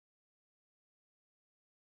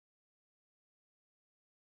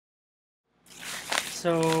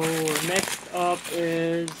So next up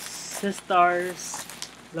is Sistar's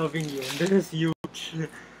Loving You. This is huge.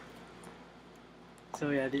 So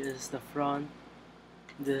yeah, this is the front.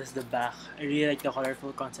 This is the back. I really like the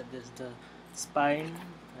colorful concept. This is the spine,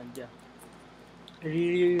 and yeah, I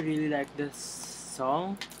really like this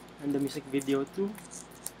song and the music video too.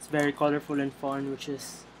 It's very colorful and fun, which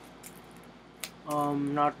is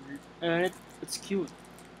not and it's cute.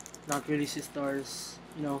 Not really Sistar's,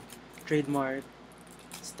 trademark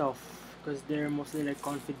stuff, because they're mostly like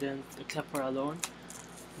confident except for Alone.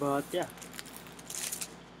 But yeah,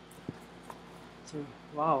 so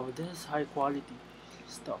wow, this is high quality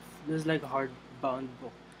stuff. This is like a hardbound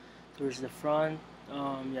book. So here's the front,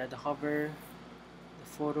 yeah, the cover, the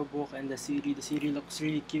photo book, and the CD. The CD looks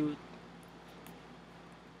really cute.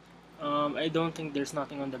 I don't think there's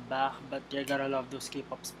nothing on the back, but you gotta love those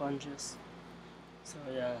K-pop sponges. So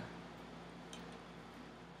yeah.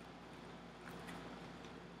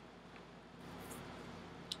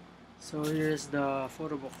 So here's the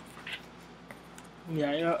photo book.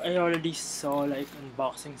 Yeah, I already saw like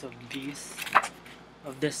unboxings of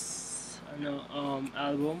this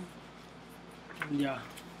album. Yeah,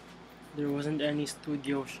 there wasn't any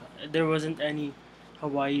studio shot. There wasn't any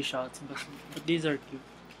Hawaii shots, but these are cute.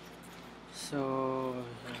 So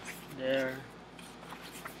there,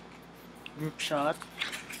 group shot.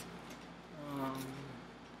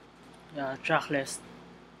 Yeah, track list.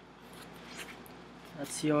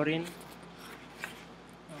 That's Yorin,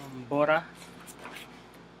 Bora,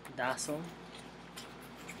 Daso,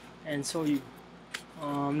 and Soyu.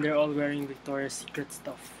 They're all wearing Victoria's Secret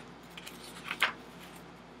stuff.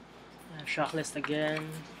 Track list again.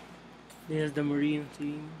 This is the marine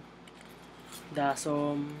theme.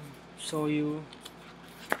 Dasom, Soyu,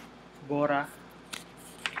 Bora,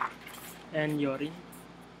 and Yorin.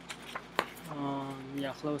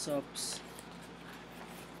 Yeah, close-ups.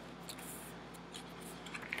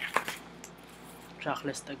 Track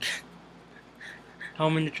list again. How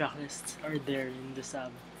many track lists are there in this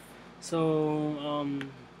album? So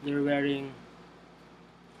they're wearing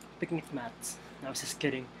picnic mats. I was just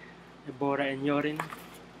kidding. Bora and Yorin.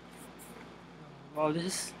 Wow,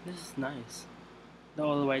 this is nice. The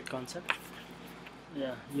all white concept.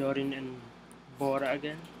 Yeah, Yorin and Bora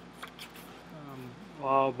again.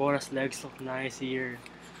 Wow, Bora's legs look nice here.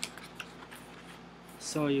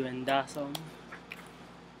 Soyu and Dasom.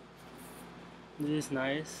 This is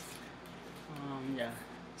nice. Yeah,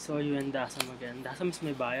 Soyu and Dasom again. Dasom is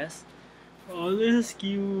my bias. Oh, this is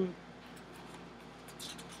cute.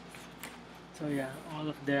 So yeah, all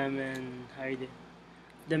of them and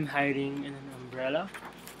hiding in an umbrella.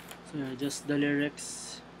 So yeah, just the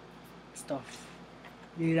lyrics stuff.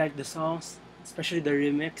 Really like the songs, especially the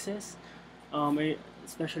remixes. I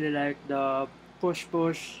especially like the Push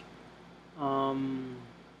Push,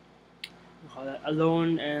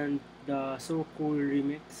 Alone, and the So Cool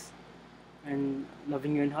remix, and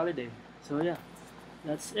Loving You and Holiday. So yeah,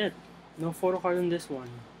 that's it. No photo card on this one,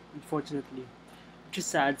 unfortunately, which is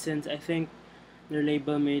sad since I think their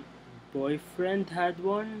label mate Boyfriend had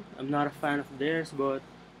one. I'm not a fan of theirs, but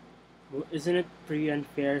isn't it pretty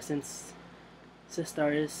unfair since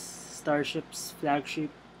Sistar is Starship's flagship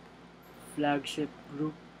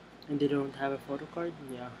group and they don't have a photo card?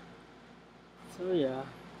 Yeah.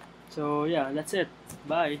 So yeah, that's it.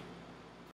 Bye.